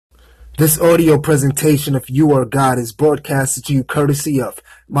This audio presentation of You Are God is broadcasted to you courtesy of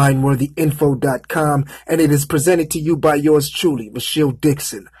MindworthyInfo.com, and it is presented to you by yours truly, Michelle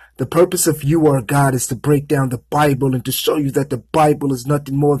Dixon. The purpose of You Are God is to break down the Bible and to show you that the Bible is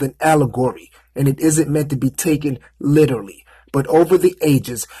nothing more than allegory, and it isn't meant to be taken literally. But over the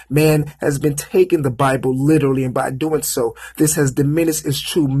ages, man has been taking the Bible literally, and by doing so, this has diminished its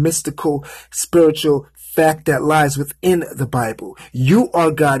true mystical, spiritual fact that lies within the Bible. You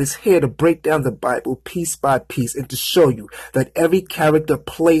Are God is here to break down the Bible piece by piece and to show you that every character,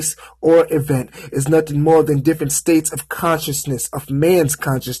 place, or event is nothing more than different states of consciousness, of man's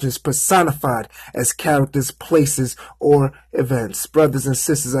consciousness, personified as characters, places, or events. Brothers and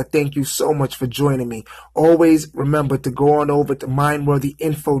sisters, I thank you so much for joining me. Always remember to go on over to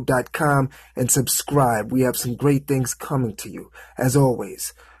mindworthyinfo.com and subscribe. We have some great things coming to you, as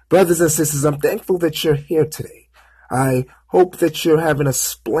always. Brothers and sisters, I'm thankful that you're here today. I hope that you're having a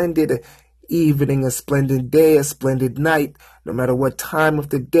splendid evening, a splendid day, a splendid night. No matter what time of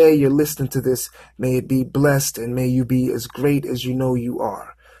the day you're listening to this, may it be blessed and may you be as great as you know you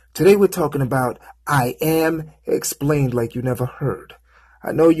are. Today we're talking about I am explained like you never heard.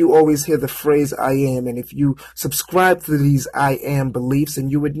 I know you always hear the phrase I am, and if you subscribe to these I am beliefs,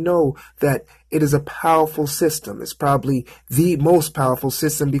 and you would know that it is a powerful system. It's probably the most powerful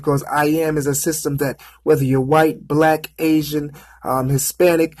system because I am is a system that whether you're white, black, Asian,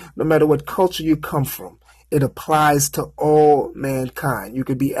 Hispanic, no matter what culture you come from, it applies to all mankind. You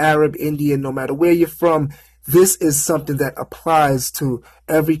could be Arab, Indian, no matter where you're from. This is something that applies to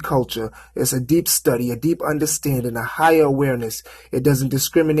every culture. It's a deep study, a deep understanding, a higher awareness. It doesn't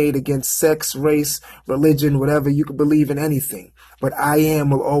discriminate against sex, race, religion, whatever. You can believe in anything. But I am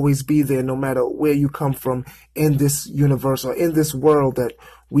will always be there no matter where you come from in this universe or in this world that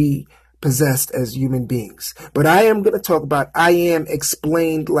we possessed as human beings. But I am going to talk about I am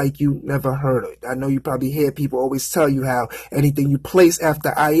explained like you never heard it. I know you probably hear people always tell you how anything you place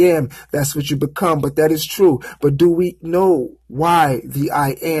after I am, that's what you become. But that is true. But do we know why the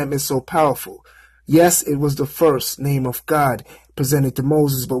I am is so powerful? Yes, it was the first name of God presented to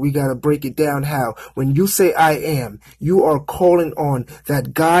Moses, but we got to break it down how. When you say I am, you are calling on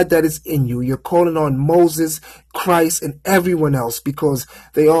that God that is in you. You're calling on Moses, Christ, and everyone else because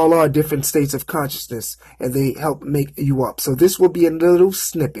they all are different states of consciousness and they help make you up. So this will be a little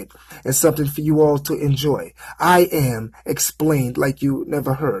snippet and something for you all to enjoy. I am explained like you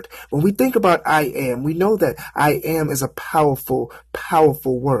never heard. When we think about I am, we know that I am is a powerful,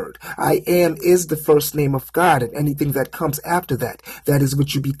 powerful word. I am is the first name of God, and anything that comes after that is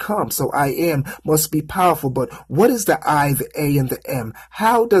what you become. So I am must be powerful. But what is the I, the A, and the M?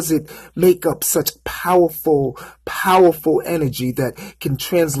 How does it make up such powerful energy that can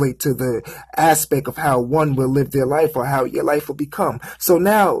translate to the aspect of how one will live their life or how your life will become? So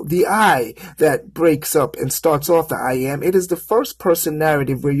now the I that breaks up and starts off the I am, it is the first person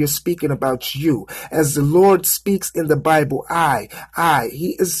narrative where you're speaking about you. As the Lord speaks in the Bible,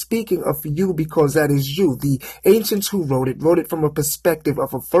 he is speaking of you because that is you. The ancients who wrote it from a perspective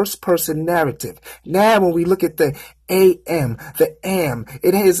of a first person narrative. Now when we look at the AM, the am,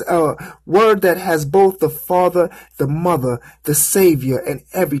 it is a word that has both the Father, the Mother, the Savior, and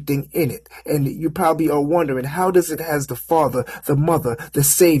everything in it. And you probably are wondering, how does it has the Father, the Mother, the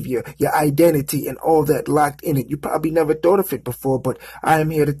Savior, your identity, and all that locked in it? You probably never thought of it before, but I am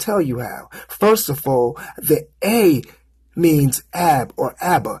here to tell you how. First of all, the A means Ab or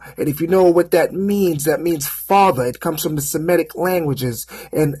Abba. And if you know what that means father. It comes from the Semitic languages,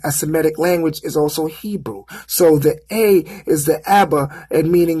 and a Semitic language is also Hebrew. So the A is the Abba, and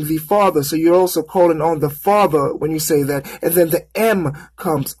meaning the father. So you're also calling on the Father when you say that. And then the M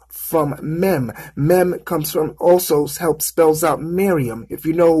comes from Mem. Mem comes from also help spells out Miriam. If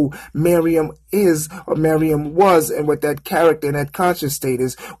you know who Miriam is or Miriam was and what that character and that conscious state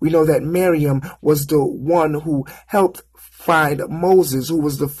is, we know that Miriam was the one who helped find Moses, who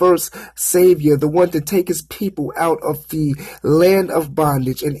was the first savior, the one to take his people out of the land of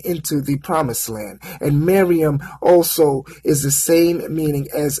bondage and into the promised land. And Miriam also is the same meaning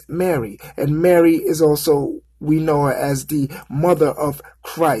as Mary. And Mary is also, we know her as the mother of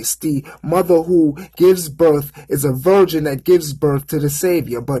Christ. The mother who gives birth is a virgin that gives birth to the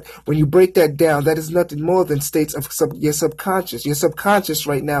Savior. But when you break that down, that is nothing more than states of your subconscious. Your subconscious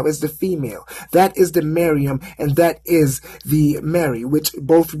right now is the female. That is the Miriam, and that is the Mary, which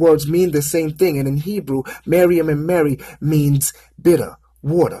both words mean the same thing. And in Hebrew, Miriam and Mary means bitter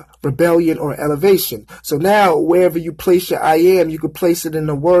water, rebellion, or elevation. So now, wherever you place your I am, you could place it in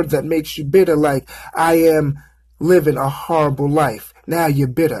a word that makes you bitter, like I am living a horrible life. Now you're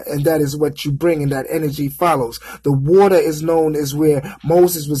bitter, and that is what you bring, and that energy follows. The water is known as where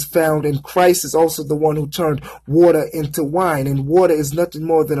Moses was found, and Christ is also the one who turned water into wine. And water is nothing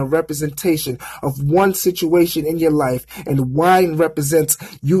more than a representation of one situation in your life, and wine represents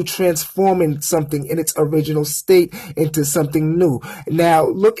you transforming something in its original state into something new. Now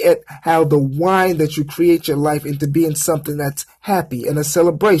look at how the wine that you create your life into being something that's happy and a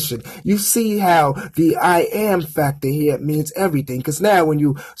celebration. You see how the I am factor here means everything, because now when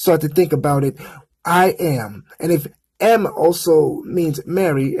you start to think about it, I am, and if M also means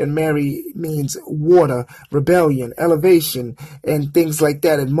Mary, and Mary means water, rebellion, elevation, and things like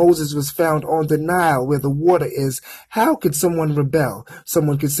that. And Moses was found on the Nile where the water is. How could someone rebel?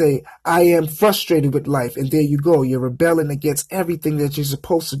 Someone could say, I am frustrated with life, and there you go. You're rebelling against everything that you're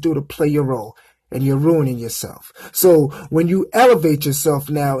supposed to do to play your role, and you're ruining yourself. So when you elevate yourself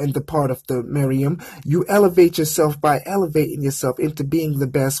now in the part of the Miriam, you elevate yourself by elevating yourself into being the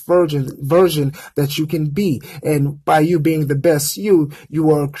best version that you can be. And by you being the best you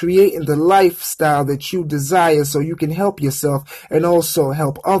are creating the lifestyle that you desire so you can help yourself and also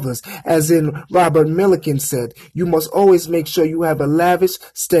help others. As in Robert Millikan said, you must always make sure you have a lavish,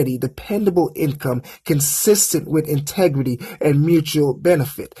 steady, dependable income consistent with integrity and mutual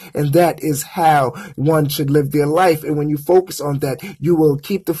benefit. And that is how one should live their life. And when you focus on that, you will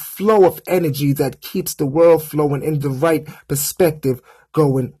keep the flow of energy that keeps the world flowing in the right perspective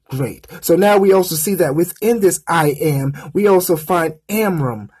going great. So now we also see that within this I am, we also find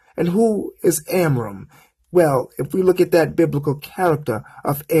Amram. And who is Amram? Well, if we look at that biblical character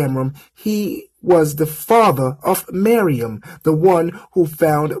of Amram, he was the father of Miriam, the one who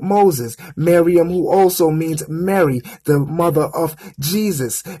found Moses. Miriam, who also means Mary, the mother of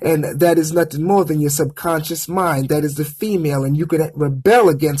Jesus. And that is nothing more than your subconscious mind. That is the female, and you could rebel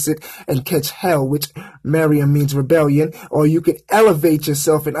against it and catch hell, which Miriam means rebellion, or you could elevate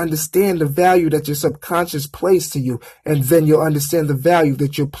yourself and understand the value that your subconscious plays to you, and then you'll understand the value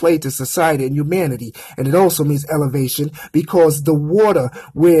that you play to society and humanity. And it also means elevation, because the water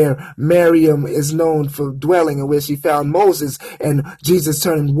where Miriam is known for dwelling and where she found Moses, and Jesus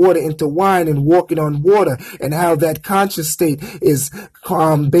turning water into wine and walking on water, and how that conscious state is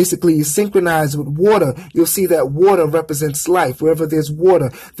basically synchronized with water. You'll see that water represents life. Wherever there's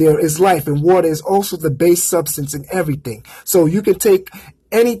water, there is life, and water is also the base substance in everything. So you can take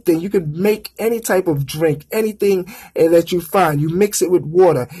anything, you can make any type of drink, anything that you find, you mix it with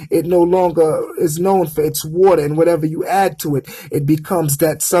water, it no longer is known for its water, and whatever you add to it, it becomes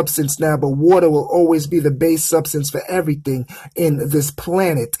that substance now. But water will always be the base substance for everything in this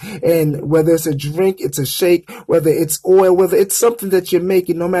planet. And whether it's a drink, it's a shake, whether it's oil, whether it's something that you're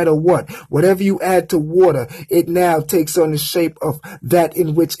making, no matter what, whatever you add to water, it now takes on the shape of that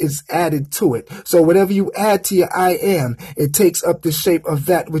in which is added to it. So whatever you add to your I am, it takes up the shape of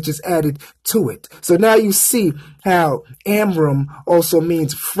that which is added to it. So now you see how Amram also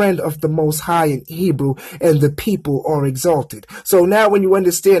means friend of the Most High in Hebrew, and the people are exalted. So now when you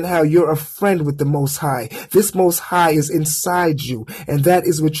understand how you're a friend with the Most High, this Most High is inside you, and that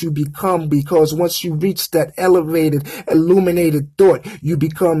is what you become, because once you reach that elevated, illuminated thought, you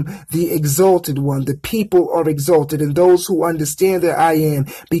become the exalted one. The people are exalted, and those who understand their I am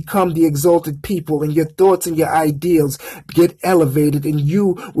become the exalted people, and your thoughts and your ideals get elevated, and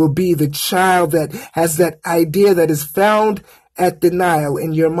you will be the child that has that idea that is found at the Nile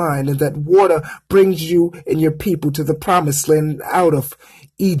in your mind, and that water brings you and your people to the promised land out of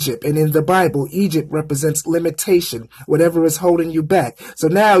Egypt. And in the Bible, Egypt represents limitation, whatever is holding you back. So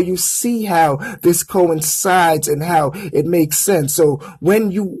now you see how this coincides and how it makes sense. So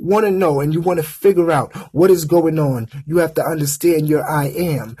when you want to know and you want to figure out what is going on, you have to understand your I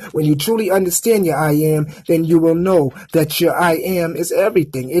am. When you truly understand your I am, then you will know that your I am is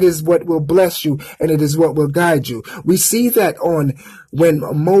everything. It is what will bless you, and it is what will guide you. We see that on when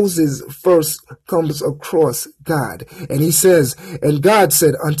Moses first comes across God, and he says, and God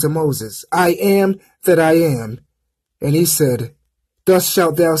said unto Moses, I am that I am. And he said, thus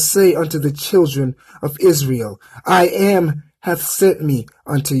shalt thou say unto the children of Israel, I am hath sent me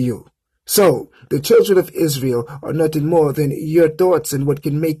unto you. So the children of Israel are nothing more than your thoughts and what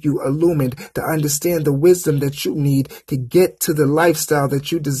can make you illumined to understand the wisdom that you need to get to the lifestyle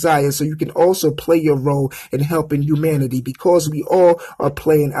that you desire, so you can also play your role in helping humanity, because we all are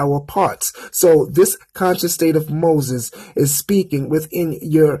playing our parts. So this conscious state of Moses is speaking within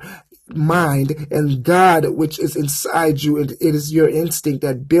your mind and God which is inside you, and it is your instinct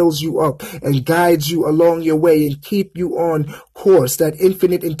that builds you up and guides you along your way and keep you on course. That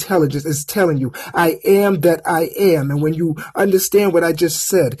infinite intelligence is telling you, I am that I am. And when you understand what I just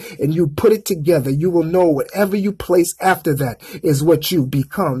said and you put it together, you will know whatever you place after that is what you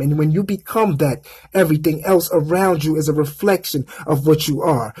become. And when you become that, everything else around you is a reflection of what you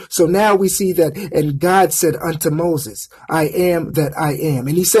are. So now we see that, and God said unto Moses, I am that I am.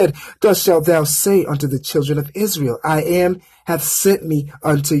 And he said, thus shalt thou say unto the children of Israel, I am hath sent me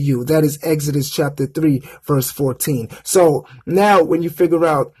unto you. That is Exodus chapter 3, verse 14. So now when you figure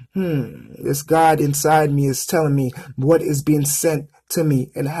out, this God inside me is telling me what is being sent to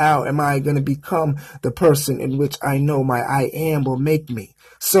me and how am I going to become the person in which I know my I am will make me.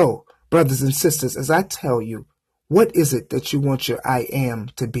 So, brothers and sisters, as I tell you, what is it that you want your I am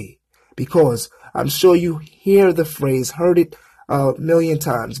to be? Because I'm sure you hear the phrase, heard it a million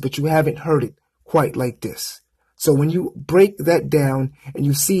times, but you haven't heard it quite like this. So when you break that down and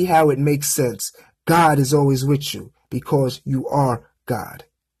you see how it makes sense, God is always with you because you are God.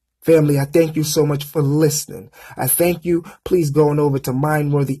 Family, I thank you so much for listening. I thank you. Please go on over to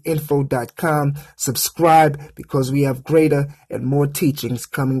mindworthyinfo.com. Subscribe because we have greater and more teachings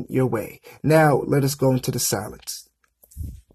coming your way. Now, let us go into the silence.